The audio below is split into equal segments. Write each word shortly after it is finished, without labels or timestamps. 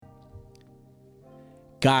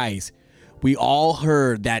Guys, we all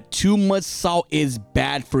heard that too much salt is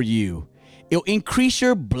bad for you. It'll increase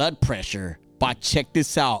your blood pressure. But check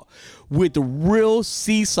this out. With real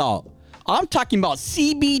sea salt, I'm talking about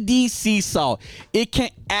CBD sea salt. It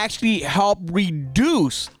can actually help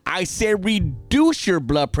reduce, I said reduce your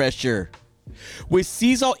blood pressure. With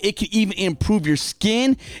sea salt, it can even improve your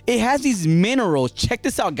skin. It has these minerals. Check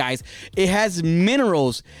this out, guys. It has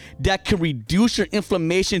minerals that can reduce your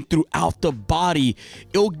inflammation throughout the body.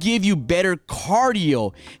 It'll give you better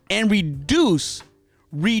cardio and reduce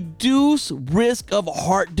risk of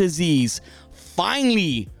heart disease.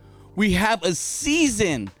 Finally, we have a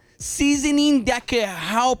seasoning that can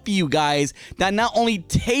help you guys, that not only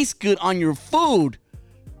tastes good on your food,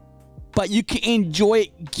 but you can enjoy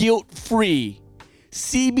it guilt-free.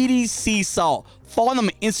 CBD sea salt. Follow them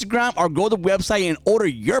on Instagram or go to the website and order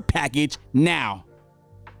your package now.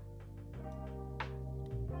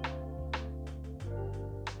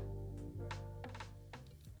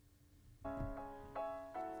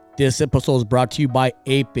 This episode is brought to you by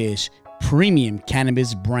Apish, premium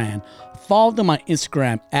cannabis brand. Follow them on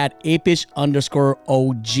Instagram at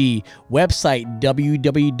apish_OG. Website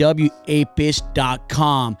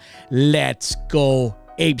www.apish.com. Let's go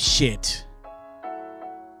ape shit.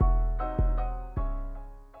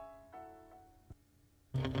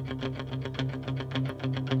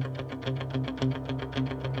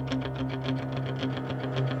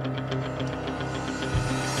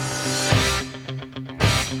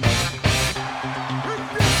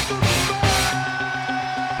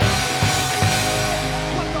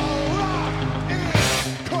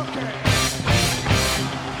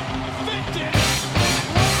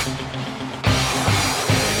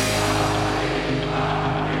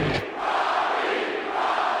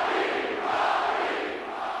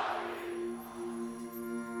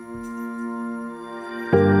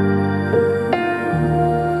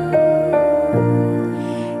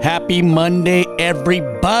 Happy Monday,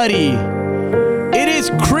 everybody. It is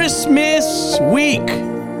Christmas week.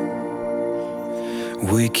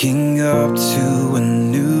 Waking up to a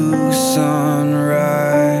new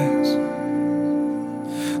sunrise,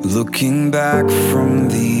 looking back from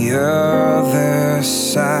the other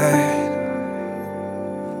side.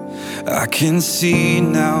 I can see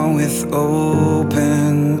now with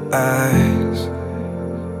open eyes.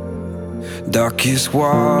 Darkest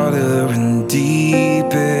water and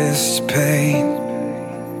deepest pain,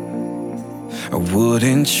 I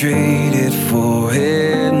wouldn't trade it for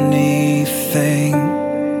anything.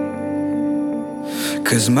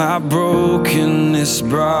 'Cause my brokenness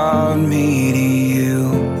brought me to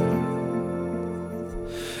you.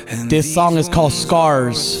 And this song is called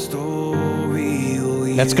Scars.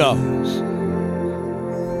 Let's go.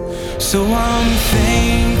 So I'm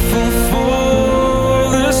thankful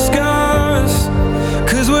for the scars,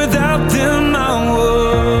 'cause without them I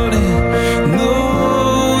wouldn't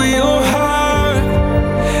know your heart.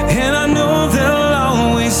 And I know they'll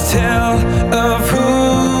always tell of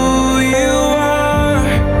who you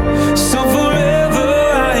are. So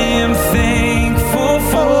forever I am thankful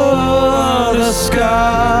for the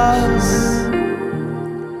scars.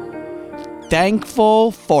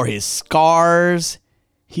 Thankful for his scars.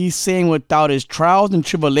 He's saying without his trials and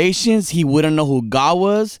tribulations, he wouldn't know who God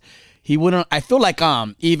was. He wouldn't. I feel like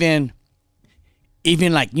even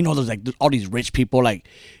like, you know, there's like all these rich people. Like,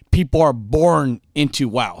 people are born into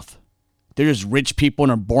wealth. They're just rich people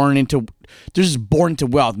and they're just born into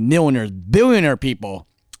wealth. Millionaires, billionaire people,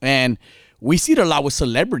 and we see it a lot with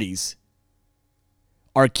celebrities.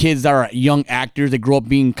 Our kids that are young actors, they grow up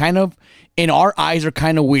being kind of, in our eyes, are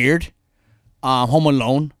kind of weird. Home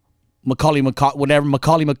Alone. Macaulay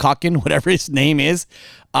Culkin, whatever his name is,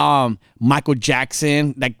 Michael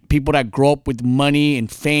Jackson, like people that grow up with money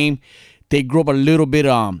and fame, they grow up a little bit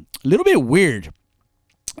weird,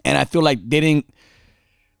 and I feel like they didn't.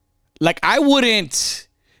 Like,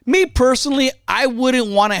 me personally, I wouldn't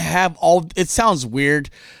want to have all. It sounds weird,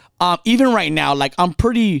 even right now. Like, I'm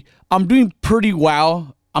doing pretty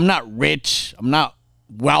well. I'm not rich, I'm not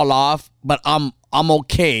well off, but I'm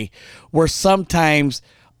okay. Where sometimes,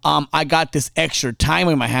 I got this extra time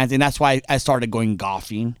in my hands, and that's why I started going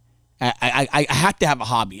golfing. I have to have a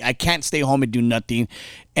hobby. I can't stay home and do nothing.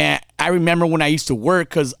 And I remember when I used to work,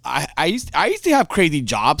 because I used to have crazy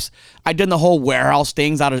jobs. I done the whole warehouse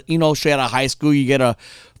things out of, straight out of high school. You get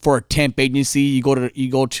for a temp agency, you get a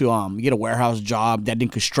warehouse job. That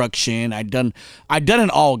did construction. I done it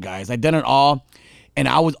all, guys. I done it all, and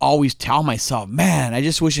I would always tell myself, man, I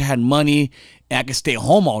just wish I had money and I could stay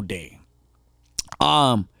home all day.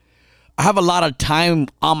 I have a lot of time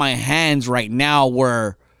on my hands right now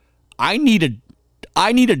where I need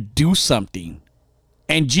to do something.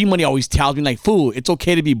 And G Money always tells me like, fool, it's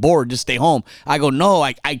okay to be bored, just stay home. I go, no,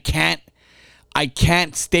 I can't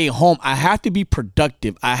stay home. I have to be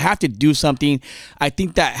productive. I have to do something. I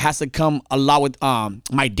think that has to come a lot with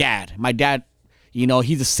my dad. My dad, you know,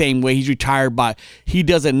 he's the same way. He's retired, but he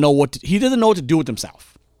doesn't know what to do with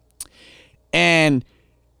himself. And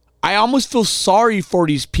I almost feel sorry for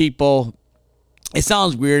these people. It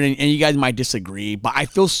sounds weird, and you guys might disagree, but I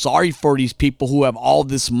feel sorry for these people who have all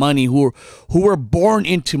this money, who were born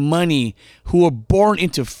into money, who were born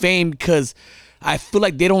into fame, because I feel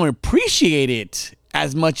like they don't appreciate it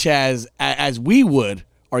as much as we would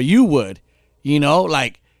or you would. You know,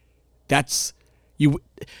 like that's you.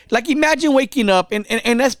 Like imagine waking up, and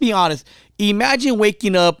let's be honest. Imagine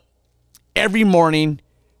waking up every morning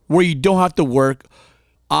where you don't have to work.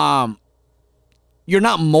 You're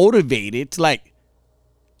not motivated. Like,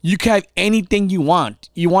 you can have anything you want.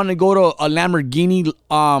 You want to go to a Lamborghini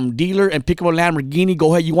dealer and pick up a Lamborghini,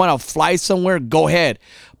 go ahead. You want to fly somewhere, go ahead.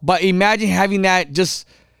 But imagine having that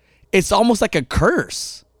it's almost like a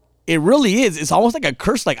curse. It really is. It's almost like a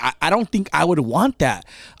curse. Like, I don't think I would want that.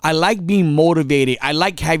 I like being motivated. I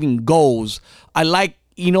like having goals. I like,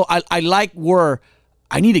 I like where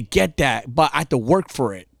I need to get that, but I have to work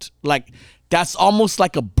for it. Like, that's almost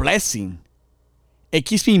like a blessing. It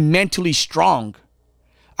keeps me mentally strong.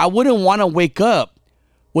 I wouldn't want to wake up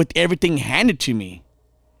with everything handed to me.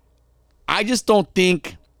 I just don't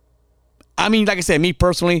think, like I said, me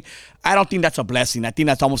personally, I don't think that's a blessing. I think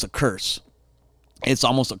that's almost a curse. It's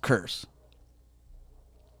almost a curse.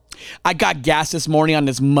 I got gas this morning on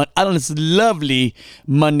this lovely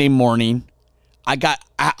Monday morning.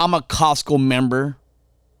 I'm a Costco member,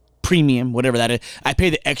 premium, whatever that is. I pay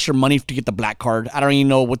the extra money to get the black card. I don't even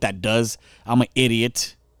know what that does. I'm an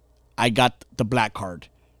idiot. I got the black card.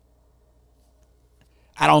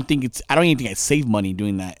 I don't even think I saved money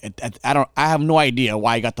doing that. I have no idea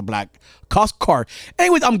why I got the black cost card.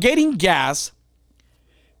 Anyways, I'm getting gas.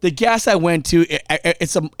 The gas I went to,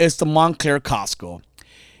 it's the Montclair Costco.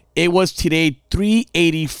 It was today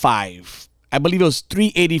 $3.85. I believe it was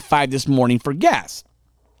 $3.85 this morning for gas.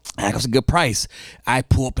 That was a good price. I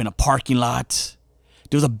pull up in a parking lot.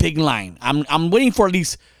 There was a big line. I'm waiting for at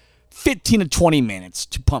least 15 to 20 minutes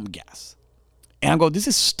to pump gas. And I go, this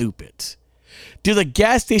is stupid. There's a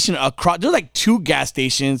gas station there's like two gas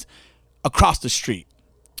stations across the street.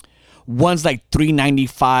 One's like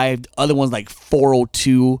 $3.95, the other one's like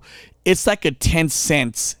 $4.02. It's like a 10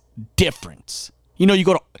 cents difference. You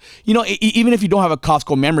go to, even if you don't have a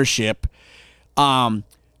Costco membership,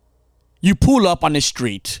 you pull up on the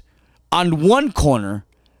street. On one corner,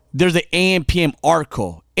 there's an AM/PM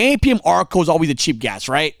Arco. AM/PM Arco is always a cheap gas,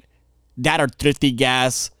 right? That or thrifty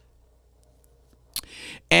gas.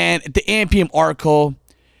 And the AM/PM Arco,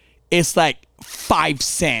 it's like 5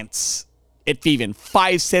 cents. If even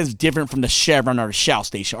 5 cents different from the Chevron or the Shell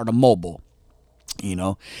station or the Mobile,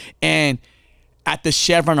 And at the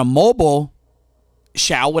Chevron or Mobile,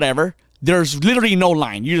 Shell, whatever, there's literally no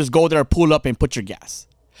line. You just go there, pull up, and put your gas.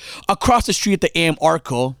 Across the street at the AM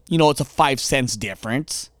Arco, it's a 5 cents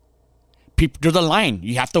difference. There's a line.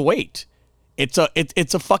 You have to wait. It's a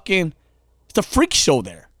freak show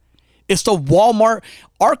there. It's the Walmart.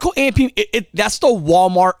 Arco AM/PM, that's the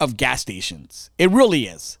Walmart of gas stations. It really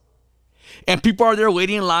is. And people are there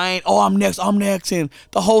waiting in line. Oh, I'm next. And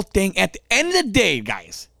the whole thing. At the end of the day,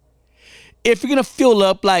 guys, if you're going to fill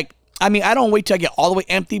up, I don't wait till I get all the way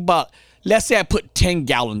empty, but let's say I put 10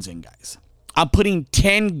 gallons in, guys. I'm putting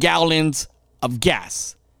 10 gallons of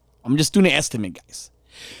gas. I'm just doing an estimate, guys.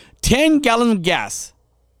 10 gallons of gas.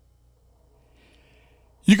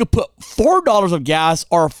 You could put $4 of gas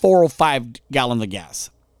or 405 gallons of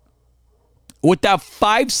gas. With that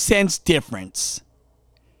 5 cents difference,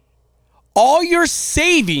 all you're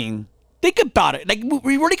saving, think about it. Like,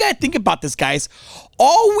 we really got to think about this, guys.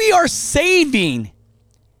 All we are saving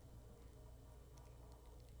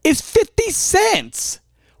is 50 cents.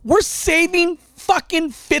 We're saving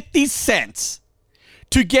fucking 50 cents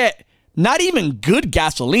to get not even good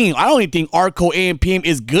gasoline. I don't even think Arco AM/PM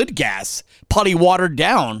is good gas. Probably watered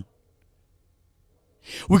down.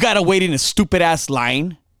 We got to wait in a stupid ass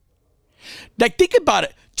line. Like, think about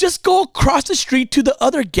it. Just go across the street to the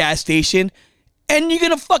other gas station and you're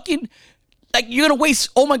going to you're going to waste,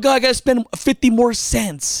 oh my God, I got to spend 50 more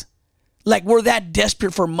cents. Like, we're that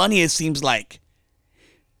desperate for money, it seems like.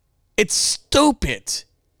 It's stupid.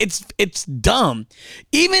 It's dumb.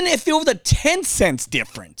 Even if it was a 10 cents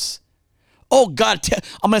difference. Oh God,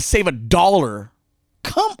 I'm going to save $1.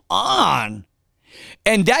 Come on.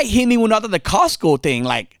 And that hit me when I did the Costco thing.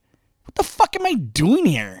 Like, what the fuck am I doing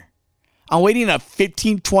here? I'm waiting a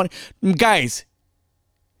 15, 20. Guys,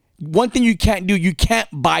 one thing you can't do, you can't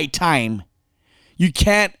buy time. You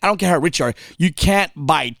can't, I don't care how rich you are, you can't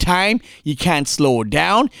buy time. You can't slow it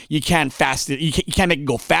down. You can't fast it. You can't make it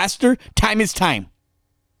go faster. Time is time.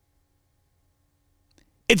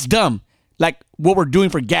 It's dumb. Like what we're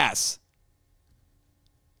doing for gas.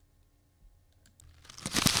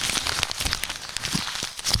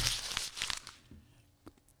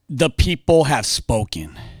 The people have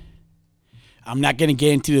spoken. I'm not going to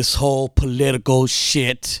get into this whole political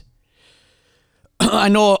shit. I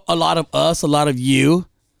know a lot of us, a lot of you,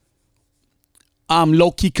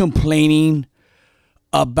 low-key complaining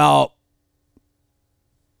about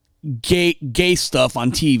gay stuff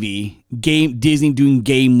on TV, Disney doing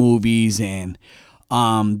gay movies, and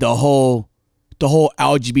the whole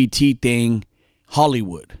LGBT thing,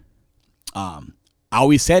 Hollywood. I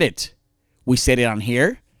always said it. We said it on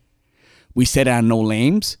here. We said it on No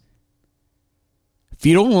Lames. If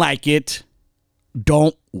you don't like it,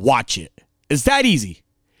 don't watch it. It's that easy.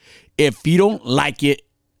 If you don't like it,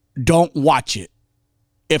 don't watch it.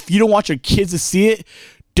 If you don't want your kids to see it,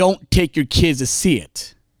 don't take your kids to see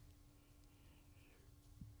it.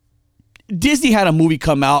 Disney had a movie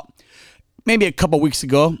come out maybe a couple weeks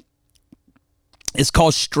ago. It's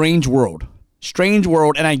called Strange World. Strange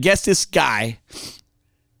World. And I guess this guy,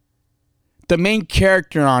 the main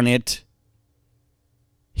character on it,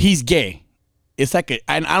 he's gay. It's like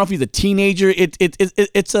I don't know if he's a teenager.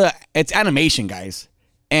 It's animation, guys,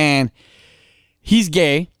 and he's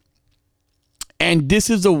gay. And this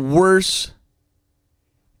is the worst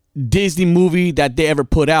Disney movie that they ever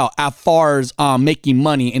put out as far as making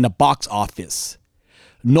money in the box office.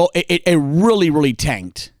 No, it really, really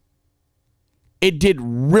tanked. It did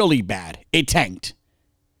really bad. It tanked.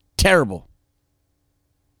 Terrible.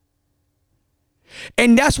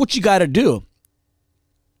 And that's what you got to do.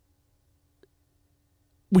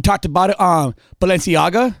 We talked about it on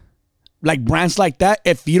Balenciaga, like brands like that.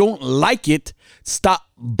 If you don't like it, stop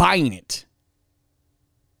buying it.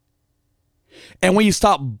 And when you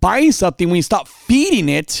stop buying something, when you stop feeding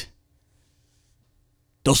it,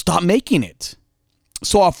 they'll stop making it.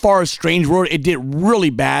 So as far as Strange World, it did really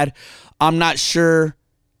bad. I'm not sure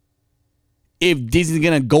if Disney's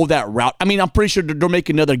going to go that route. I mean, I'm pretty sure they'll make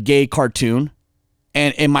another gay cartoon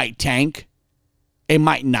and it might tank. It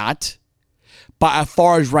might not. But as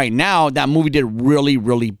far as right now, that movie did really,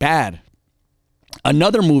 really bad.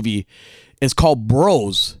 Another movie is called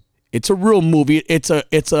Bros. It's a real movie. It's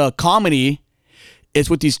a comedy. It's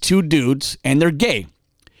with these two dudes, and they're gay.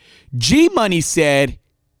 G Money said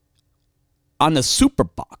on the Super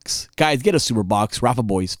Box, guys, get a Super Box, Rafa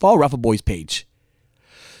Boys. Follow Rafa Boys page.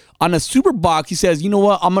 On the Super Box, he says, you know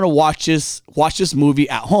what? I'm gonna watch this movie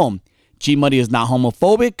at home. G Money is not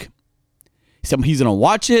homophobic. He said he's gonna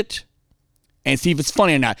watch it and see if it's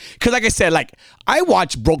funny or not. Because like I said, like I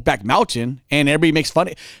watched Brokeback Mountain and everybody makes fun.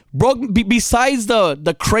 Besides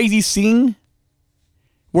the crazy scene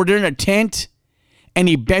where they're in a tent and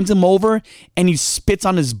he bends him over and he spits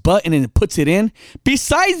on his butt and then puts it in.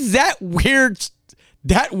 Besides that weird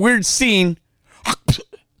scene,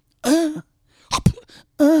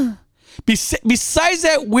 besides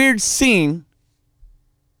that weird scene,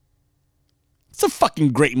 it's a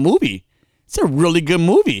fucking great movie. It's a really good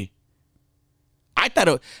movie. I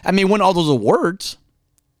thought won all those awards.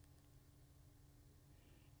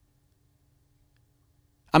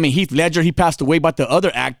 I mean, Heath Ledger, he passed away, but the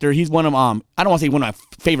other actor, he's one of, I don't want to say one of my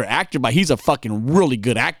favorite actors, but he's a fucking really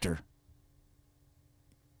good actor.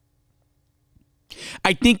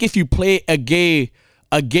 I think if you play a gay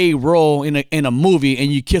role in a movie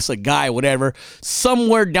and you kiss a guy, whatever,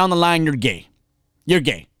 somewhere down the line, you're gay. You're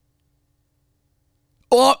gay.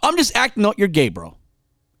 Oh, I'm just acting out, you're gay, bro.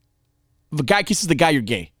 If a guy kisses the guy, you're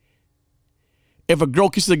gay. If a girl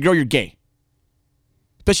kisses a girl, you're gay.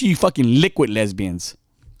 Especially you fucking liquid lesbians.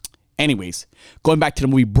 Anyways, going back to the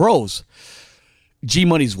movie Bros, G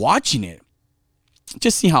Money's watching it.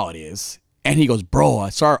 Just see how it is. And he goes, bro, I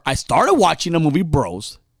started watching the movie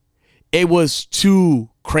Bros. It was too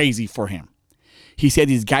crazy for him. He said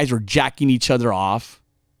these guys were jacking each other off.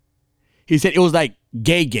 He said it was like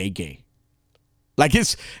gay. Like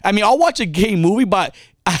I'll watch a gay movie, but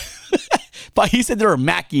but he said they were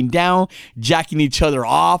macking down, jacking each other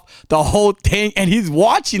off, the whole thing. And he's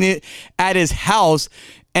watching it at his house.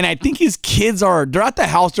 And I think his kids they're at the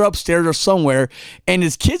house, they're upstairs or somewhere. And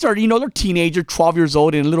his kids are, they're teenager, 12 years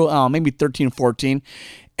old and little, maybe 13, 14.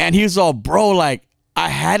 And he's all, bro, like, I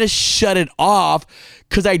had to shut it off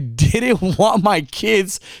because I didn't want my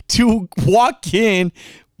kids to walk in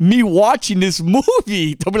me watching this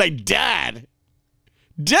movie. They'll be like, Dad,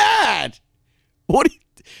 Dad, what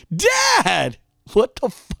the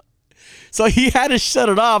fuck? So he had to shut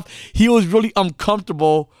it off. He was really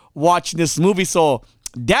uncomfortable watching this movie. So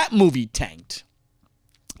that movie tanked.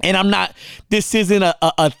 And I'm not, this isn't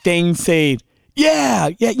a thing saying, yeah,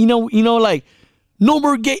 like, no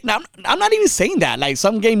more gay. Now, I'm not even saying that. Like,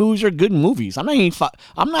 some gay movies are good movies. I'm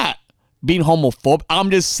not being homophobic. I'm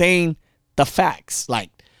just saying the facts. Like,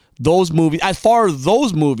 those movies, as far as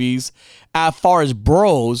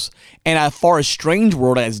Bros, and as far as Strange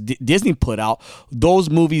World as Disney put out, those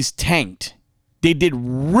movies tanked. They did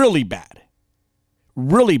really bad.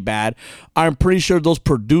 Really bad. I'm pretty sure those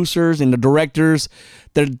producers and the directors,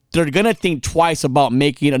 they're gonna think twice about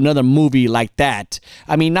making another movie like that.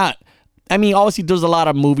 I mean, obviously there's a lot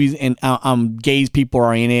of movies and gays people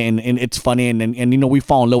are in it and it's funny and we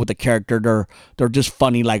fall in love with the character. They're just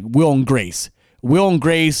funny, like Will and Grace. Will and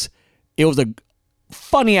Grace, it was a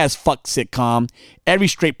funny as fuck sitcom. Every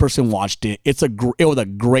straight person watched it. It was a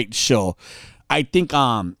great show. I think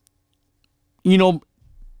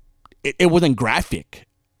it wasn't graphic,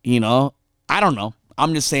 I don't know.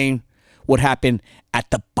 I'm just saying what happened at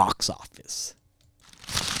the box office.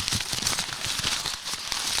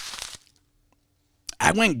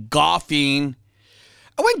 I went golfing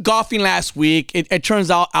last week. It turns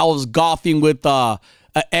out I was golfing with a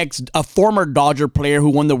former Dodger player who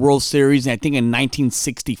won the World Series, I think in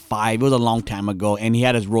 1965. It was a long time ago, and he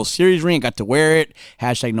had his World Series ring. Got to wear it.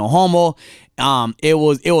 # no homo. It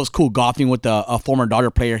was cool golfing with a former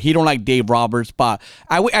Dodger player. He don't like Dave Roberts, but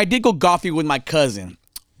I did go golfing with my cousin.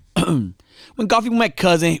 When golfing with my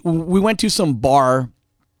cousin, we went to some bar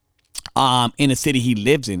in the city he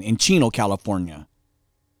lives in Chino, California.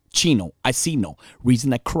 Chino, I see no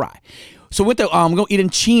reason to cry. So we're going to eat in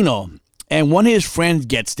Chino, and one of his friends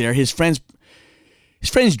gets there. His friend's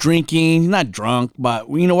drinking. He's not drunk, but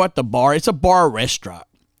you know what? The bar, it's a bar restaurant,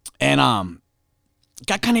 and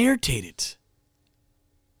got kind of irritated.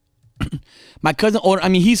 My cousin ordered. I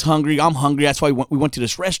mean, he's hungry. I'm hungry. That's why we went to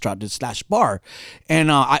this restaurant, this / bar, and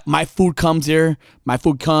my food comes there. My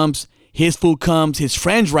food comes. His food comes. His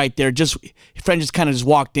friend's right there. His friend just kind of just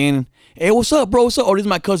walked in. Hey, what's up, bro? What's up? Oh, this is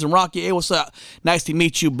my cousin Rocky. Hey, what's up? Nice to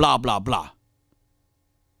meet you. Blah, blah, blah.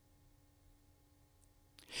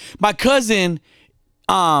 My cousin,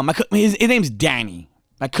 his name's Danny.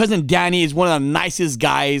 My cousin Danny is one of the nicest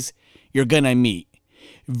guys you're gonna meet.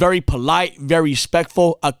 Very polite, very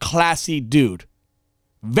respectful, a classy dude.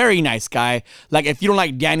 Very nice guy. Like, if you don't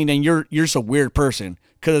like Danny, then you're just a weird person,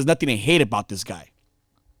 because there's nothing to hate about this guy.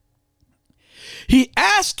 He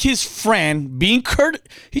asked his friend, being courteous.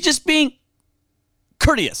 Is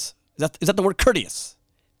that the word, courteous?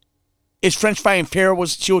 Is French fry inferior?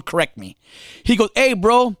 She would correct me. He goes, hey,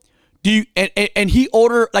 bro, do you, and he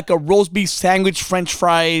ordered like a roast beef sandwich, French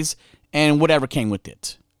fries, and whatever came with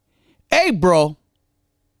it. Hey, bro,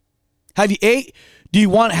 have you ate? Do you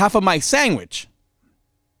want half of my sandwich?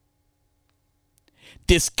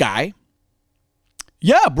 This guy,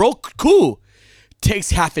 yeah, bro, cool,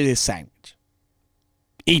 takes half of his sandwich.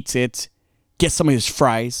 Eats it, gets some of his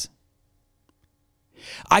fries.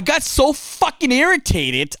 I got so fucking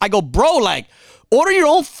irritated. I go, bro, like, order your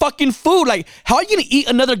own fucking food. Like, how are you gonna eat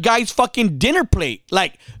another guy's fucking dinner plate?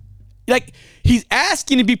 Like he's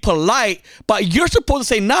asking to be polite, but you're supposed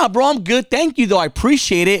to say, nah, bro, I'm good. Thank you, though. I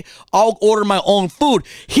appreciate it. I'll order my own food.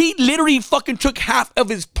 He literally fucking took half of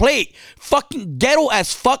his plate. Fucking ghetto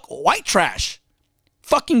as fuck. White trash.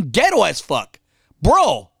 Fucking ghetto as fuck.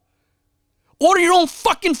 Bro. Order your own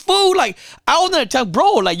fucking food. Like, I was gonna tell,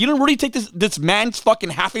 bro, like, you don't really take this man's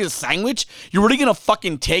fucking half of his sandwich? You're really gonna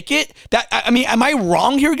fucking take it? I mean, am I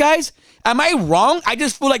wrong here, guys? Am I wrong? I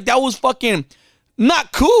just feel like that was fucking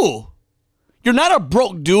not cool. You're not a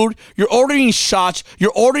broke dude. You're ordering shots.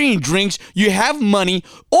 You're ordering drinks. You have money.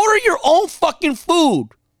 Order your own fucking food.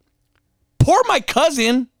 Poor my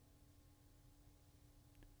cousin.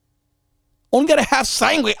 Only got a half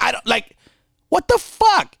sandwich. I don't, like, what the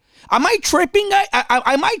fuck? Am I tripping?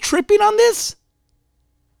 Am I tripping on this?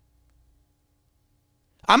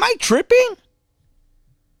 Am I tripping?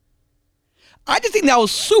 I just think that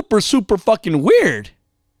was super, super fucking weird.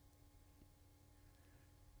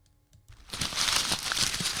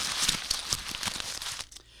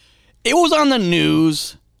 It was on the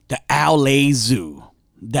news, the LA Zoo.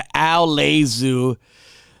 The LA Zoo.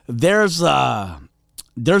 There's a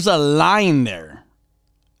lion there.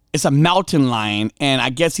 It's a mountain lion, and I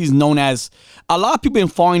guess he's known as, a lot of people have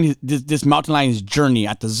been following this mountain lion's journey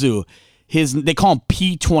at the zoo. They call him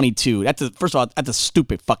P22. First of all, that's a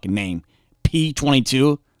stupid fucking name.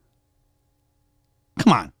 P22.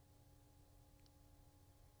 Come on.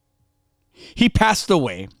 He passed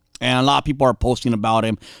away, and a lot of people are posting about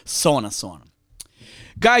him, so on and so on.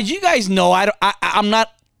 Guys, you guys know I'm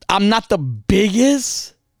not I'm not the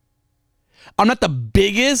biggest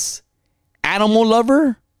animal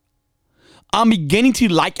lover. I'm beginning to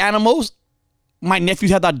like animals. My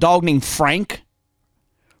nephews have that dog named Frank.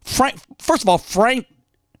 First of all, Frank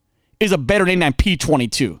is a better name than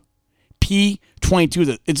P22.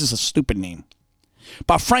 P22 it's just a stupid name.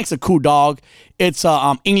 But Frank's a cool dog. It's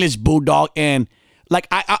a English bulldog, and like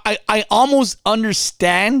I almost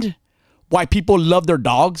understand why people love their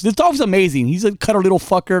dogs. This dog's amazing. He's a cuddle little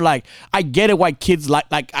fucker. Like, I get it why kids like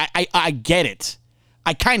I get it.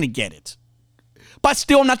 I kind of get it. But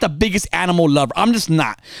still not the biggest animal lover. I'm just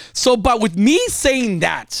not. So, but with me saying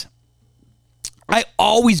that, I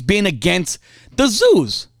always been against the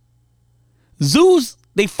zoos. Zoos,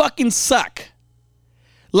 they fucking suck.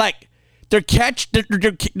 Like, they're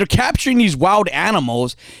capturing these wild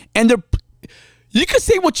animals, and you can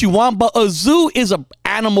say what you want, but a zoo is an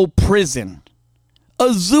animal prison.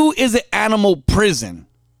 A zoo is an animal prison.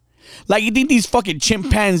 Like, you think these fucking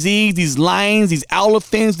chimpanzees, these lions, these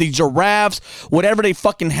elephants, these giraffes, whatever they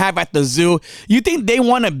fucking have at the zoo, you think they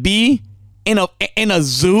want to be in a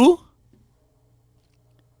zoo?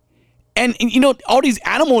 And you know, all these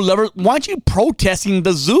animal lovers, why aren't you protesting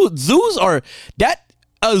the zoo?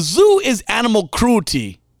 A zoo is animal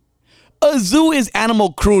cruelty. A zoo is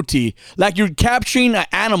animal cruelty. Like, you're capturing an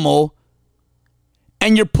animal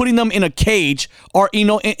and you're putting them in a cage or, you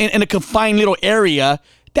know, in a confined little area.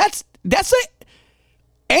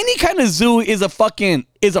 Any kind of zoo is a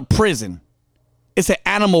prison. It's an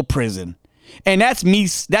animal prison. And that's me.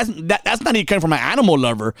 That's not even coming from an animal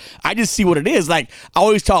lover. I just see what it is. Like, I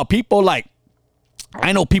always tell people, like,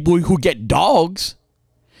 I know people who get dogs.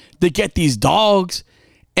 They get these dogs,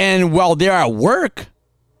 and while they're at work,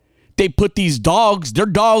 they put these dogs, their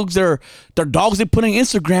dogs they put on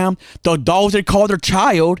Instagram, the dogs they call their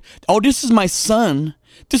child. Oh, this is my son.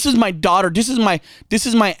 This is my daughter. This is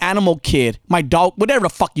my animal kid. My dog, whatever the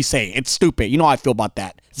fuck you say. It's stupid. You know how I feel about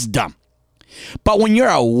that. It's dumb. But when you're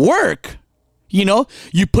at work, you know,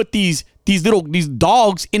 you put these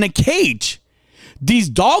dogs in a cage. These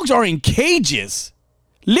dogs are in cages.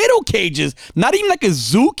 Little cages. Not even like a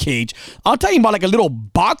zoo cage. I'm talking about like a little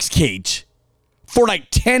box cage. For like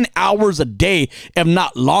 10 hours a day, if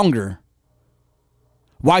not longer.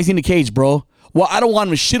 Why is he in the cage, bro? Well, I don't want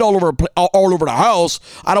him to shit all over the house.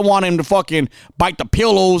 I don't want him to fucking bite the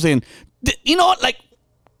pillows and, you know what? Like,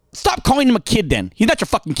 stop calling him a kid then. He's not your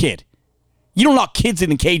fucking kid. You don't lock kids in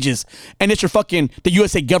the cages, and it's the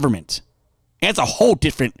USA government. And it's a whole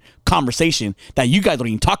different conversation that you guys don't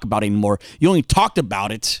even talk about anymore. You only talked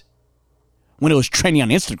about it when it was trending on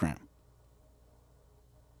Instagram.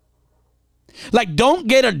 Like, don't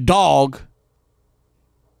get a dog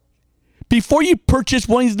before you purchase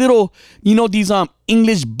one of these little, you know, these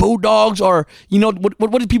English bulldogs, or, you know,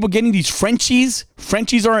 what are people getting? These Frenchies?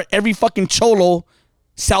 Frenchies are, every fucking cholo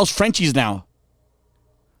sells Frenchies now.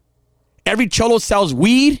 Every cholo sells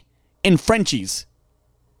weed and Frenchies.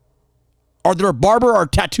 Or they're a barber or a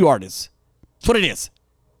tattoo artist. That's what it is.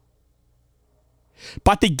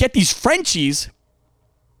 But they get these Frenchies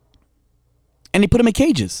and they put them in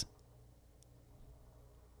cages.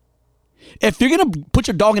 If you're going to put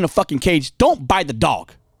your dog in a fucking cage, don't buy the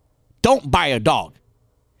dog. Don't buy a dog.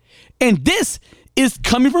 And this is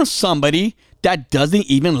coming from somebody that doesn't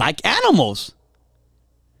even like animals.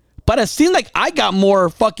 But it seems like I got more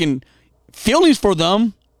fucking feelings for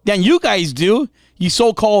them than you guys do. You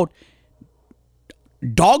so-called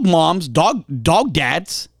dog moms, dog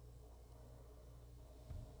dads.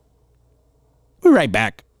 We're right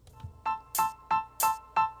back.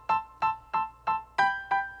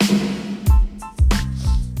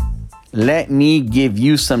 Let me give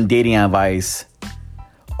you some dating advice.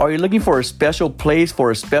 Are you looking for a special place,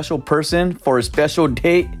 for a special person, for a special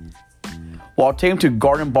date? Well, take them to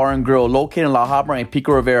Garden Bar and Grill, located in La Habra and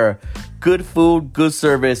Pico Rivera. Good food, good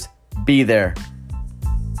service. Be there.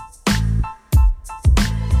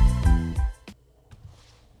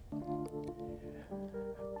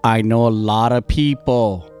 I know a lot of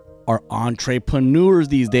people are entrepreneurs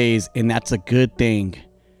these days, and that's a good thing.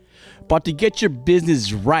 But to get your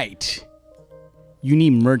business right, you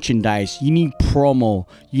need merchandise, you need promo,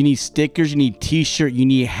 you need stickers, you need t-shirts, you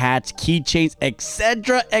need hats, keychains,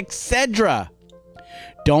 etc., etc.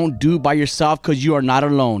 Don't do it by yourself, because you are not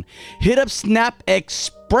alone. Hit up Snap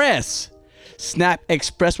Express. Snap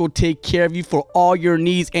Express will take care of you for all your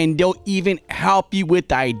needs, and they'll even help you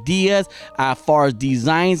with ideas as far as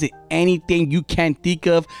designs and anything you can think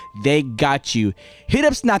of. They got you. Hit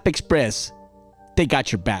up Snap Express. They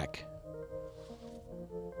got your back.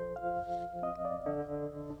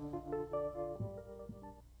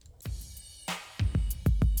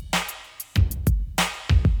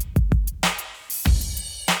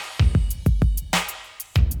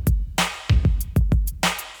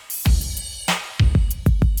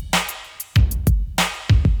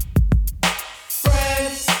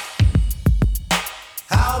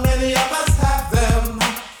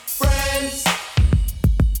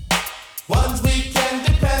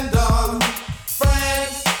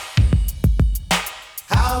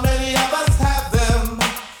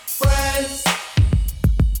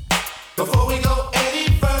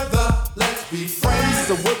 This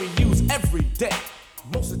is a word we use every day.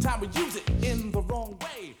 Most of the time we use it in the wrong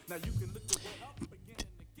way. Now you can look the word up again and again.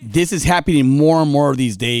 This is happening more and more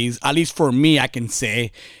these days, at least for me, I can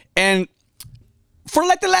say. And for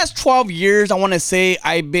like the last 12 years, I want to say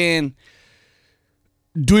I've been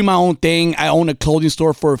doing my own thing. I owned a clothing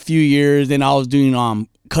store for a few years, and I was doing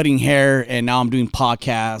cutting hair, and now I'm doing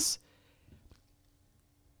podcasts.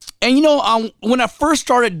 And when I first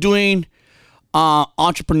started doing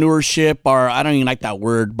entrepreneurship, or I don't even like that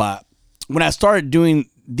word, but when I started doing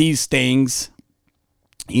these things,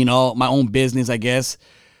 my own business, I guess,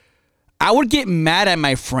 I would get mad at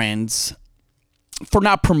my friends for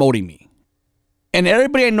not promoting me. And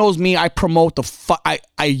everybody that knows me, I promote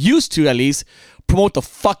I used to, at least, promote the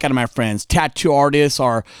fuck out of my friends, tattoo artists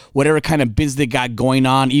or whatever kind of business they got going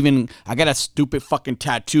on. Even I got a stupid fucking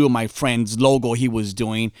tattoo of my friend's logo he was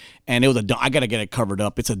doing, and I gotta get it covered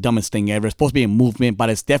up. It's the dumbest thing ever. It's supposed to be a movement, but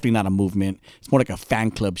it's definitely not a movement. It's more like a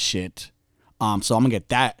fan club shit. So I'm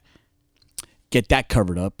gonna get that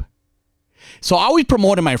covered up. So I always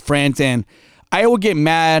promoted my friends, and I would get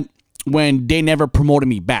mad when they never promoted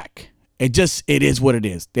me back. It is what it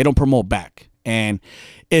is. They don't promote back. And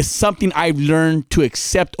it's something I've learned to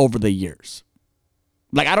accept over the years.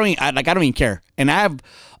 Like I don't even care. And I have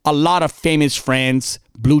a lot of famous friends,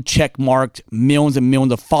 blue check marked, millions and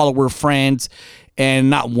millions of follower friends,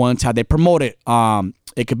 and not once have they promoted.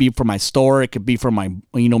 It could be for my store, it could be for my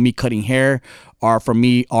me cutting hair, or for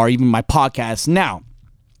me, or even my podcast. Now,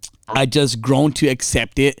 I just grown to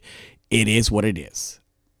accept it. It is what it is.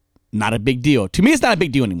 Not a big deal. To me, it's not a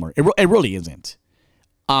big deal anymore. It really isn't.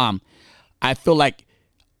 I feel like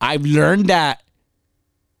I've learned that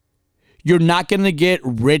you're not going to get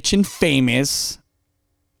rich and famous,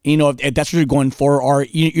 if that's what you're going for, or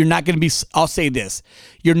you're not going to be, I'll say this,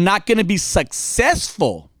 you're not going to be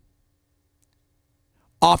successful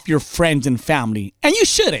off your friends and family. And you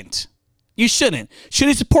shouldn't. You shouldn't. Should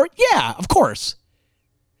they support? Yeah, of course.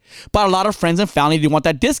 But a lot of friends and family, they want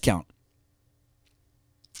that discount.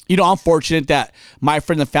 I'm fortunate that my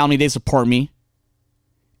friends and family, they support me.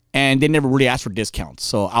 And they never really asked for discounts.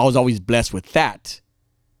 So I was always blessed with that.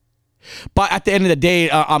 But at the end of the day,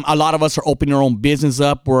 a lot of us are opening our own business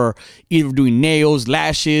up. We're either doing nails,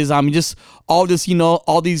 lashes, just all this,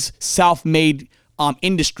 all these self-made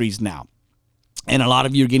industries now. And a lot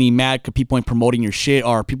of you are getting mad because people ain't promoting your shit,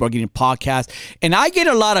 or people are getting podcasts. And I get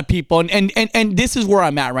a lot of people, and this is where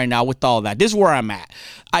I'm at right now with all that. This is where I'm at.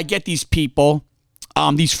 I get these people,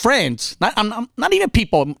 these friends, not even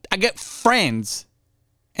people. I get friends.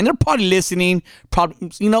 And they're probably listening,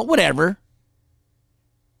 whatever.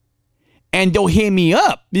 And they'll hit me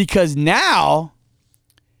up because now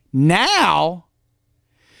they're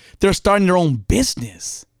starting their own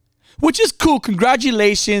business, which is cool.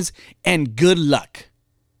 Congratulations and good luck.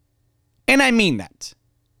 And I mean that.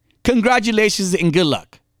 Congratulations and good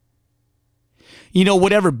luck.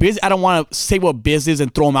 Whatever business, I don't want to say what business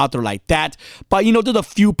and throw them out there like that. But, there's a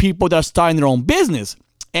few people that are starting their own business.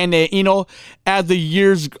 And, as the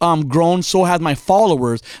years grown, so has my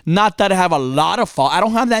followers. Not that I have a lot of followers.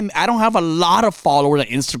 I don't have a lot of followers on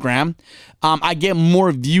Instagram. I get more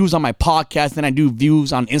views on my podcast than I do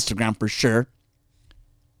views on Instagram for sure.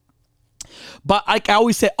 But like I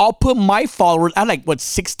always say, I'll put my followers, I have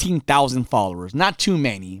 16,000 followers. Not too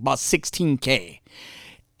many, about 16K.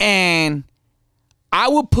 And I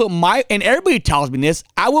would put and everybody tells me this,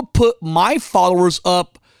 I would put my followers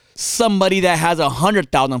up somebody that has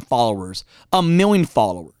 100,000 followers, 1 million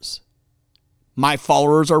followers. My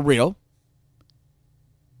followers are real.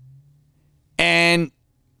 And,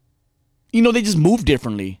 they just move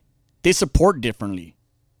differently. They support differently.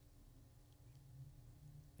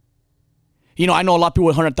 I know a lot of people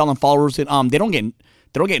with 100,000 followers, and they don't get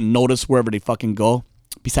noticed wherever they fucking go.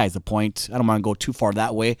 Besides the point, I don't want to go too far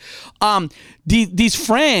that way. These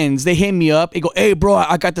friends, they hit me up. They go, "Hey, bro,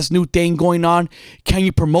 I got this new thing going on. Can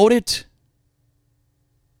you promote it?"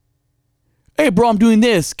 "Hey, bro, I'm doing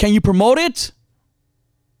this. Can you promote it?"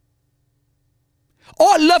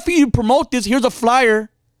 "Oh, I'd love for you to promote this. Here's a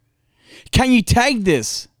flyer. Can you tag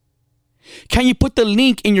this? Can you put the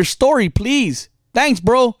link in your story, please? Thanks,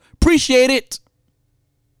 bro. Appreciate it."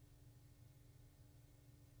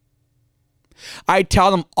 I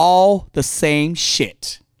tell them all the same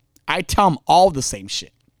shit. Give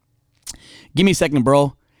me a second,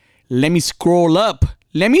 bro. Let me scroll up.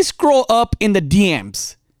 Let me scroll up in the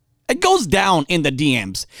DMs. It goes down in the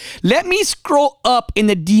DMs. Let me scroll up in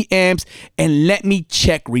the DMs and let me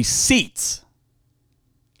check receipts.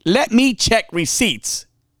 Let me check receipts.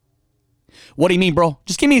 What do you mean, bro?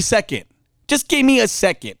 Just give me a second. Just give me a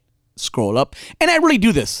second. Scroll up. And I really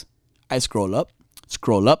do this. I scroll up.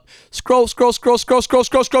 Scroll up. Scroll.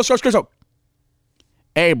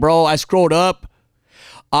 Hey, bro, I scrolled up.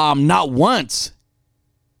 Not once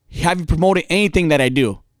have you promoted anything that I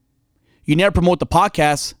do. You never promote the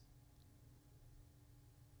podcast.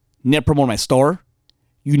 Never promote my store.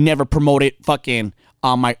 You never promoted fucking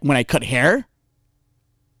when I cut hair.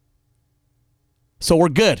 So we're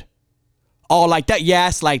good. Oh, like that? Yeah,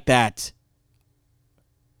 it's like that.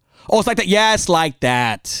 Oh, it's like that? Yeah, it's like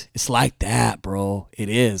that. It's like that, bro. It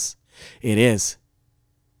is. It is.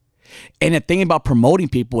 And the thing about promoting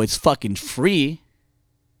people, it's fucking free.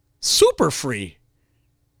 Super free.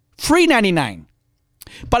 Free 99.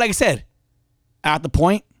 But like I said, at the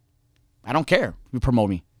point, I don't care if you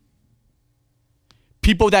promote me.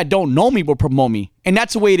 People that don't know me will promote me. And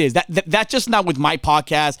that's the way it is. That's just not with my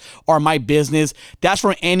podcast or my business. That's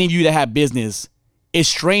for any of you that have business. It's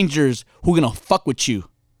strangers who are going to fuck with you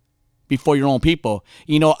before your own people.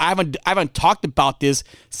 You know, I haven't talked about this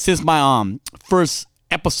since my first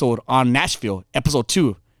episode on Nashville, episode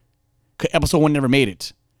 2. Episode 1 never made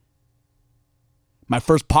it. My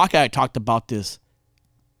first podcast, I talked about this.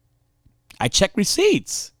 I check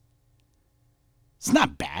receipts. It's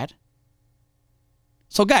not bad.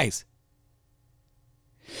 So guys,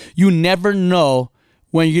 you never know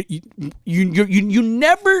when you're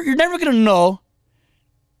never gonna know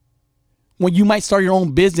when you might start your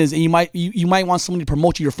own business and you might want somebody to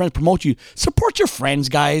promote you, your friends promote you. Support your friends,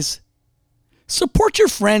 guys. Support your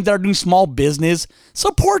friends that are doing small business.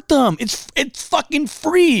 Support them. It's fucking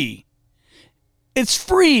free. It's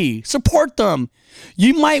free. Support them.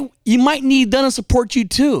 You might need them to support you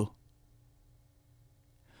too.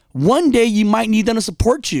 One day you might need them to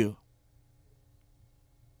support you.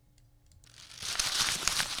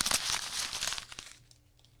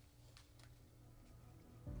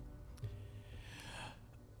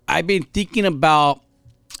 I've been thinking about,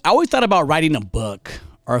 I always thought about writing a book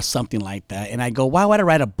or something like that. And I go, why would I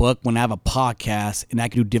write a book when I have a podcast and I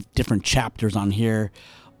can do different chapters on here?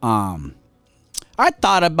 I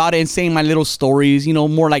thought about it and saying my little stories, you know,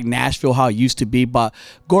 more like Nashville, how it used to be, but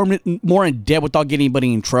going more in depth without getting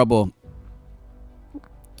anybody in trouble.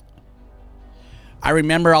 I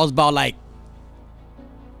remember I was about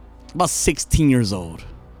 16 years old.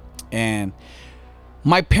 And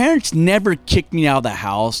my parents never kicked me out of the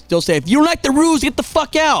house. They'll say, if you don't like the rules, get the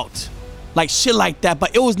fuck out. Like shit like that.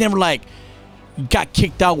 But it was never like you got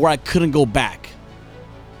kicked out where I couldn't go back.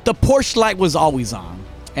 The porch light was always on.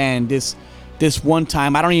 And this one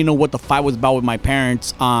time, I don't even know what the fight was about with my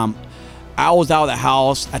parents. I was out of the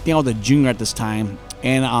house. I think I was a junior at this time.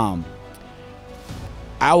 And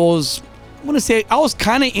I was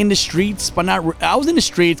kind of in the streets, but not. I was in the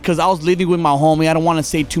streets because I was living with my homie. I don't want to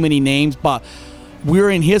say too many names, but we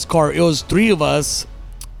were in his car. It was 3 of us.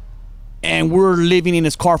 And we were living in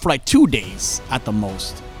his car for like 2 days at the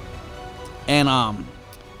most. And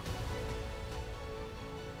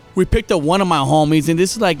we picked up one of my homies, and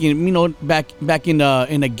this is like, you know, back in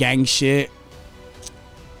the gang shit.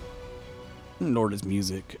 Lord, this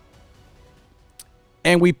music.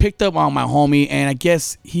 And we picked up on my homie, and I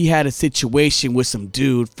guess he had a situation with some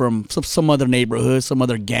dude from some other neighborhood, some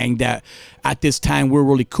other gang that at this time we were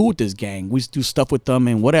really cool with this gang. We used to do stuff with them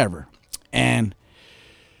and whatever. And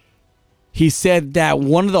he said that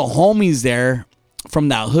one of the homies there from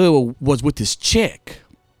that hood was with this chick.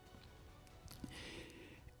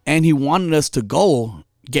 And he wanted us to go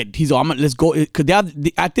let's go. Cause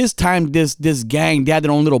at this time, this gang, they had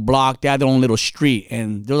their own little block, they had their own little street,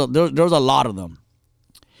 and there was a lot of them.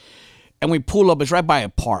 And we pull up, it's right by a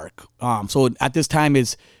park. So at this time,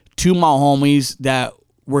 it's 2 of my homies that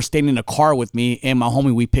were staying in the car with me, and my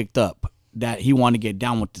homie we picked up that he wanted to get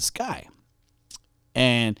down with this guy.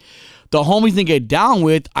 And the homies to get down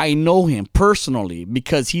with, I know him personally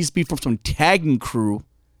because he's from some tagging crew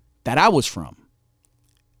that I was from.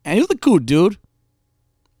 And he was a cool dude.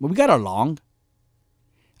 But we got along.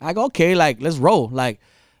 I go, okay, like, let's roll. Like,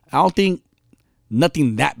 I don't think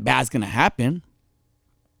nothing that bad's going to happen.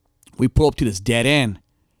 We pull up to this dead end.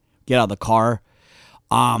 Get out of the car.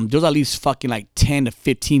 There's at least fucking like 10 to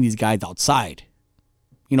 15 of these guys outside.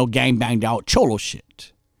 You know, gang banged out, cholo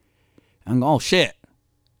shit. I'm going, oh, shit.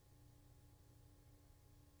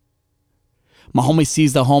 My homie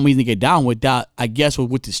sees the homies and get down with that. I guess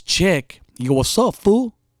with this chick. He go, what's up,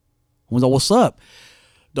 fool? I was like, what's up?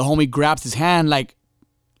 The homie grabs his hand like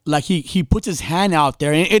he puts his hand out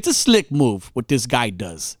there. And it's a slick move what this guy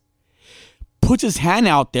does. Puts his hand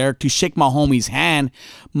out there to shake my homie's hand.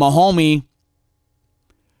 My homie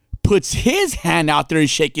puts his hand out there and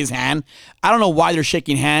shake his hand. I don't know why they're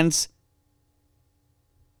shaking hands.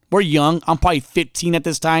 We're young. I'm probably 15 at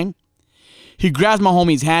this time. He grabs my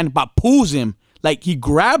homie's hand but pulls him Like, he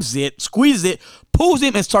grabs it, squeezes it, pulls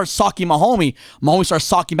him, and starts socking my homie. My homie starts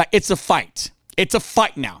socking back. It's a fight. It's a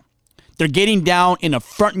fight now. They're getting down in the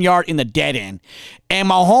front yard in the dead end. And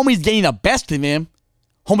my homie's getting the best of him.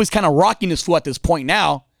 Homie's kind of rocking his foot at this point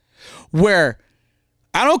now, where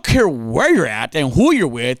I don't care where you're at and who you're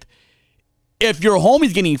with. If your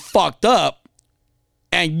homie's getting fucked up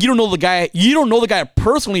and you don't know the guy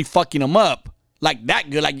personally fucking him up like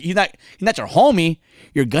that good, like he's not your homie,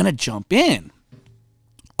 you're gonna jump in.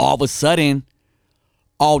 All of a sudden,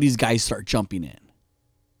 all these guys start jumping in.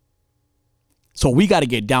 So we got to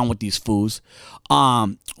get down with these fools.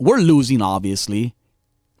 We're losing, obviously.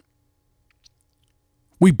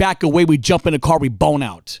 We back away, we jump in the car, we bone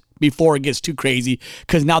out before it gets too crazy,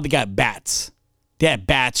 because now they got bats. They had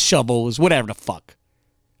bats, shovels, whatever the fuck.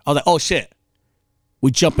 I was like, oh shit.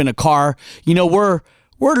 We jump in the car. You know, we're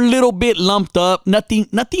a little bit lumped up. Nothing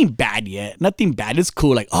bad yet. Nothing bad. It's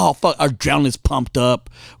cool. Like, oh fuck, our adrenaline's pumped up.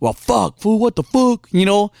 Well, fuck, fool, what the fuck? You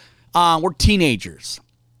know, we're teenagers.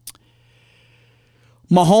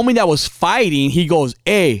 My homie that was fighting, he goes,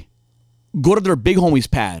 hey, go to their big homie's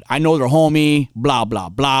pad. I know their homie, blah, blah,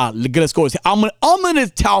 blah. Let's go. I'm gonna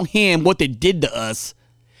tell him what they did to us.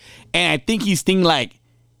 And I think he's thinking like,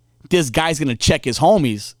 this guy's gonna check his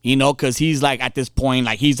homies, you know, because he's like, at this point,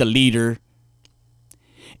 like, he's a leader.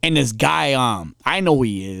 And this guy, I know who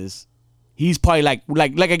he is. He's probably like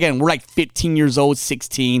again, we're like 15 years old,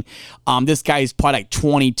 16. This guy is probably like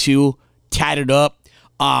 22, tatted up.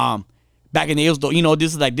 Back in the days, you know,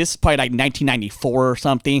 this is probably like 1994 or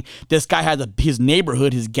something. This guy has his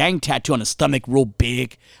neighborhood, his gang tattoo on his stomach, real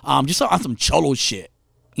big. Just on some cholo shit,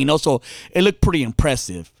 you know. So it looked pretty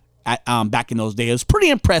impressive back in those days. It was pretty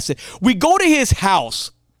impressive. We go to his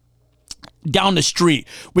house down the street.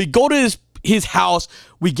 We go to his house.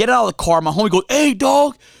 We get out of the car. My homie goes, "Hey,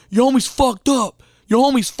 dog, your homie's fucked up. Your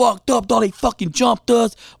homie's fucked up, dog. They fucking jumped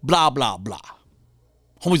us. Blah blah blah."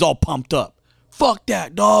 Homie's all pumped up. Fuck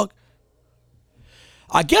that, dog.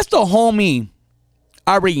 I guess the homie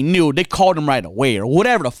already knew. They called him right away or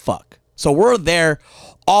whatever the fuck. So we're there.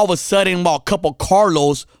 All of a sudden, while a couple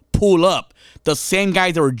Carlos pull up, the same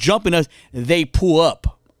guys that were jumping us, they pull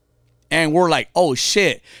up. And we're like, oh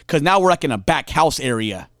shit. Because now we're like in a back house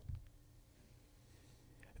area.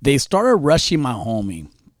 They started rushing my homie.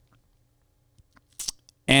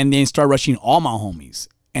 And they started rushing all my homies.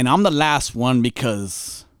 And I'm the last one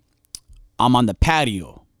because I'm on the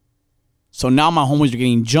patio. So now my homies are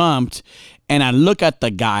getting jumped, and I look at the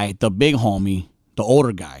guy, the big homie, the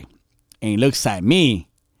older guy, and he looks at me,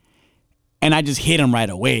 and I just hit him right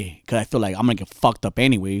away because I feel like I'm gonna get fucked up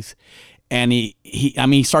anyways. And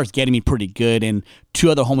he starts getting me pretty good, and two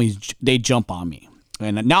other homies, they jump on me,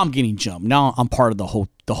 and now I'm getting jumped. Now I'm part of the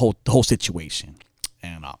whole situation,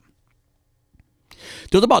 and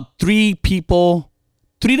there's about 3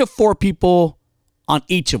 to 4 people on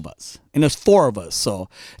each of us. And there's 4 of us. So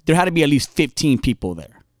there had to be at least 15 people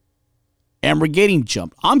there. And we're getting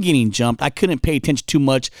jumped. I'm getting jumped. I couldn't pay attention too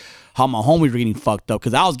much how my homies were getting fucked up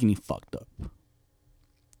because I was getting fucked up.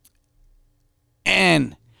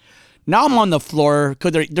 And now I'm on the floor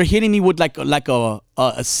because they're hitting me with like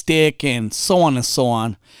a stick and so on and so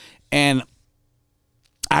on. And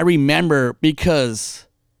I remember because,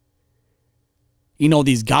 you know,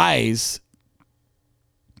 these guys,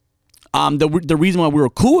 the reason why we were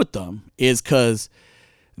cool with them is because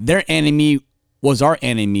their enemy was our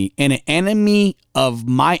enemy, and an enemy of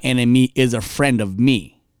my enemy is a friend of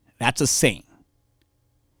me. That's a saying.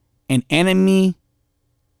 An enemy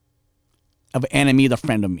of an enemy is a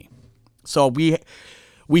friend of me. So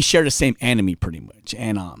we share the same enemy pretty much.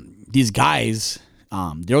 And these guys,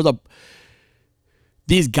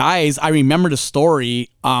 these guys, I remember the story.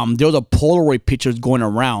 There was a Polaroid pictures going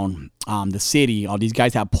around the city. All these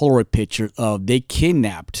guys have Polaroid pictures of they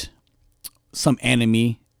kidnapped some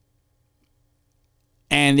enemy,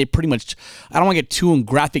 and they pretty much, I don't want to get too in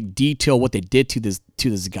graphic detail what they did to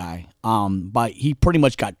this guy. But he pretty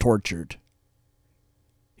much got tortured.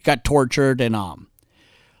 He got tortured, and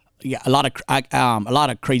yeah, a lot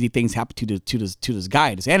of crazy things happened to this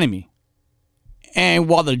guy, this enemy. And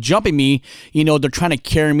while they're jumping me, you know, they're trying to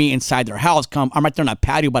carry me inside their house. I'm right there on a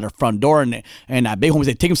patio by their front door, and that big homie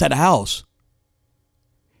said, "Take him inside the house."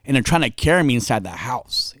 And they're trying to carry me inside the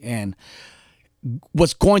house. And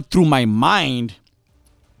what's going through my mind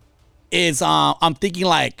is I'm thinking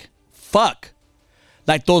like, fuck.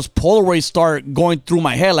 Like those Polaroids start going through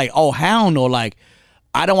my head like, oh, hell no. Like,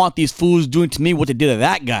 I don't want these fools doing to me what they did to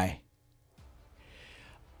that guy.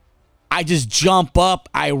 I just jump up.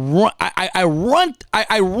 I run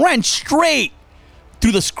straight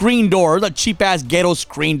through the screen door, the cheap ass ghetto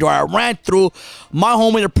screen door. I ran through. My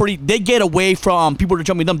homies are they get away from people to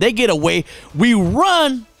jumping them. They get away. We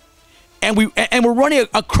run, and we're running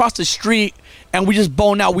across the street, and we just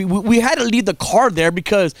bone out. We had to leave the car there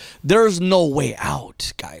because there's no way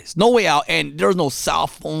out, guys. No way out, and there's no cell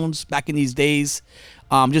phones back in these days.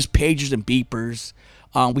 Just pagers and beepers.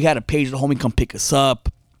 We had a pager the homie come pick us up,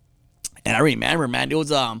 and I remember, man, it was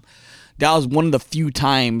that was one of the few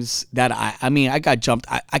times that I got jumped.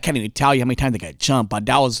 I can't even tell you how many times I got jumped, but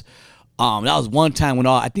that was one time when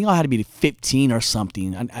I think I had to be 15 or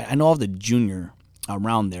something. I know I was a junior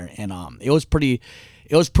around there, and it was pretty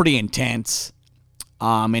intense.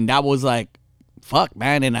 And that was like, fuck,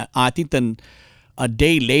 man. And I think then a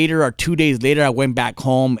day later or 2 days later, I went back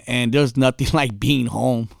home, and there's nothing like being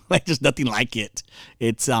home. Like, there's nothing like it.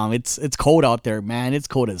 It's cold out there, man. It's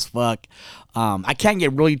cold as fuck. I can't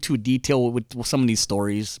get really too detailed with some of these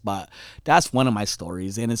stories, but that's one of my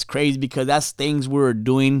stories, and it's crazy because that's things we were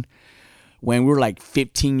doing when we were like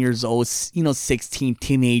 15 years old, 16,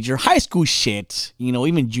 teenager, high school shit,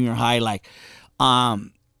 even junior high, like,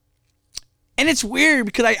 and it's weird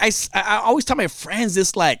because I always tell my friends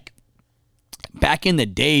this, like, back in the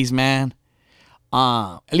days, man,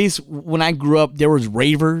 at least when I grew up, there was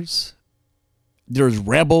ravers, there was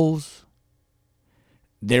rebels,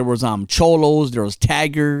 there was cholos, there was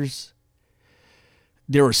taggers,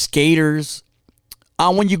 there were skaters.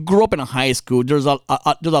 When you grew up in a high school, there's a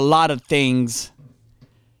lot of things.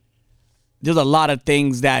 There's a lot of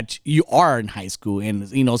things that you are in high school, and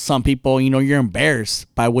some people, you're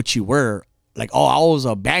embarrassed by what you were. Like, oh, I was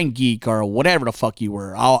a band geek or whatever the fuck you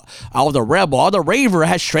were. I was a rebel. I was a raver. I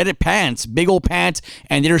had shredded pants, big old pants,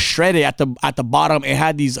 and they're shredded at the bottom. It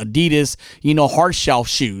had these Adidas, hard shell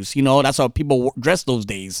shoes. That's how people dressed those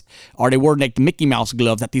days. Or they wore like Mickey Mouse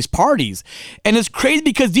gloves at these parties. And it's crazy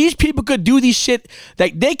because these people could do these shit,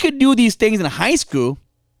 like they could do these things in high school.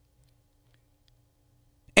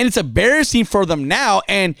 And it's embarrassing for them now,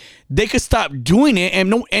 and they could stop doing it. And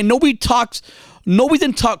nobody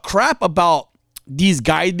didn't talk crap about these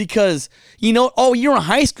guys because, oh, you're in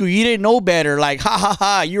high school, you didn't know better. Like, ha ha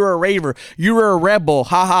ha, you're a raver, you're a rebel,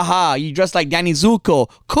 ha ha ha, you dress like Danny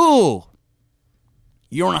Zuko, cool.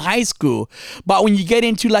 You're in high school. But when you get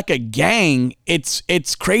into like a gang,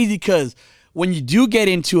 it's crazy because when you do get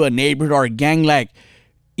into a neighborhood or a gang, like,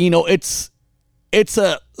 it's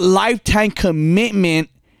a lifetime commitment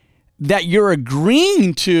that you're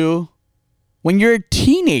agreeing to when you're a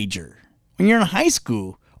teenager. When you're in high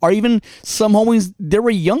school, or even some homies, they were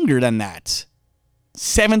younger than that.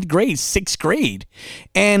 7th grade, 6th grade.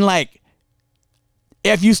 And like,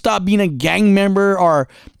 if you stop being a gang member, or,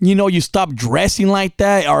 you stop dressing like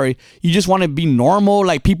that, or you just want to be normal,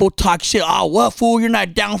 like people talk shit. Oh, what fool? You're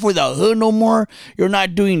not down for the hood no more. You're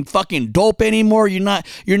not doing fucking dope anymore. You're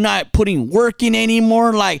not putting work in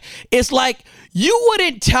anymore. Like, it's like, you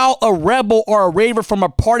wouldn't tell a rebel or a raver from a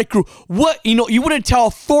party crew you wouldn't tell a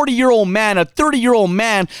 40-year-old man, a 30-year-old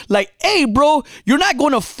man, like, hey, bro, you're not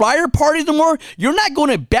going to flyer parties no more. You're not going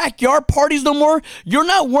to backyard parties no more. You're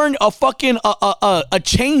not wearing a fucking a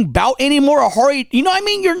chain belt anymore. A Harley, you know what I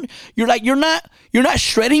mean? You're not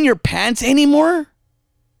shredding your pants anymore.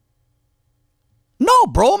 No,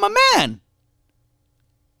 bro, I'm a man.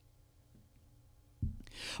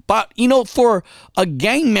 But for a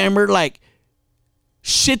gang member, like,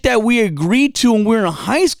 shit that we agreed to when we were in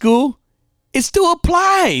high school, it still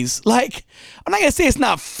applies. Like, I'm not gonna say it's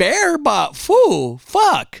not fair, but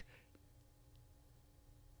fuck.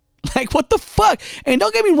 Like, what the fuck? And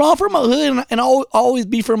don't get me wrong, for my hood, and I'll always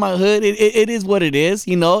be for my hood. It is what it is,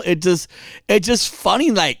 It's just funny,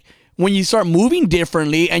 like, when you start moving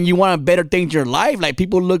differently and you want better things in your life, like,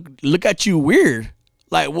 people look at you weird.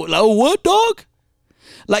 Like what, dog?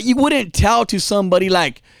 Like, you wouldn't tell to somebody,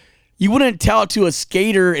 like, you wouldn't tell to a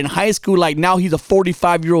skater in high school, like, now he's a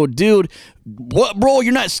 45-year-old dude, what, bro,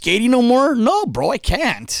 you're not skating no more? No, bro, I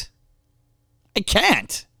can't.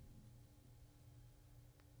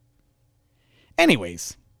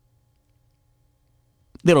 Anyways,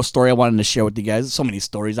 little story I wanted to share with you guys. So many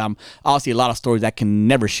stories. Obviously a lot of stories I can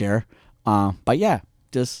never share. But yeah,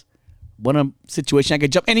 just one situation I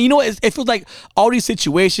could jump. And it feels like all these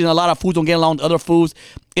situations, a lot of foods don't get along with other foods.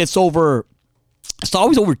 It's always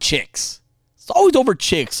over chicks. It's always over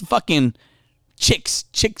chicks. Fucking chicks.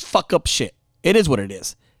 Chicks fuck up shit. It is what it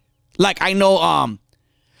is. Like, I know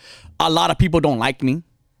a lot of people don't like me.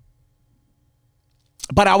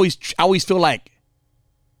 But I always feel like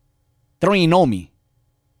they don't even know me.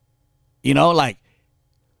 Like,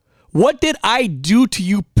 what did I do to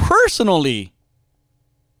you personally?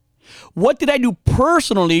 What did I do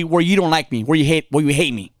personally where you don't like me, where you hate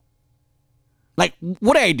me? Like,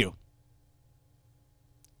 what did I do?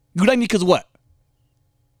 You like me because what?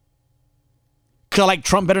 Because I like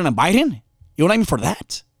Trump better than Biden? You don't like me for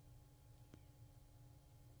that?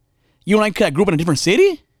 You don't like me because I grew up in a different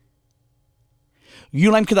city? You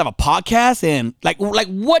don't like me because I have a podcast? And like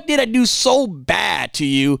what did I do so bad to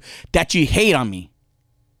you that you hate on me?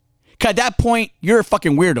 Because at that point, you're a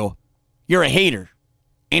fucking weirdo. You're a hater.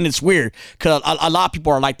 And it's weird because a lot of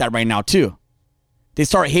people are like that right now too. They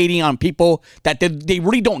start hating on people that they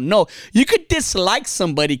really don't know. You could dislike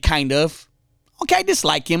somebody kind of. Okay, I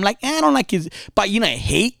dislike him. Like, I don't like his. But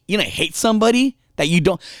hate somebody that you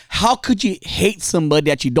don't. How could you hate somebody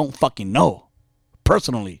that you don't fucking know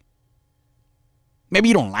personally? Maybe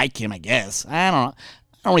you don't like him, I guess. I don't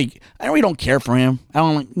know. I really don't care for him. I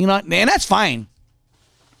don't like, and that's fine.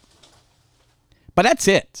 But that's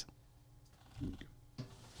it.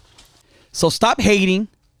 So stop hating.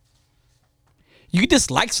 You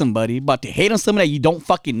dislike somebody, but to hate on somebody that you don't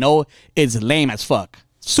fucking know is lame as fuck.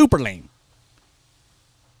 Super lame.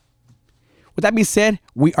 With that being said,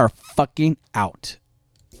 we are fucking out.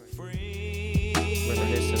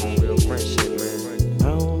 Reminiscing on real friendship, man.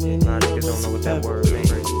 A lot of niggas don't know what that word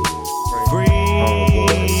means.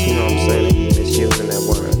 Homeboys, you know what I'm saying? They misusing that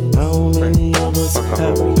word. Fuck a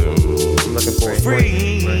homie. I'm looking for a friend.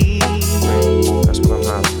 That's what I'm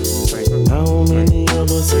hollering. How many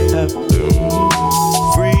of us have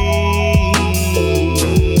free?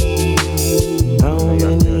 How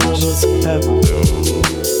many of us have?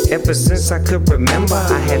 Ever since I could remember,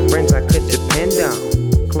 I had friends I could depend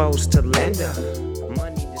on, close to lender.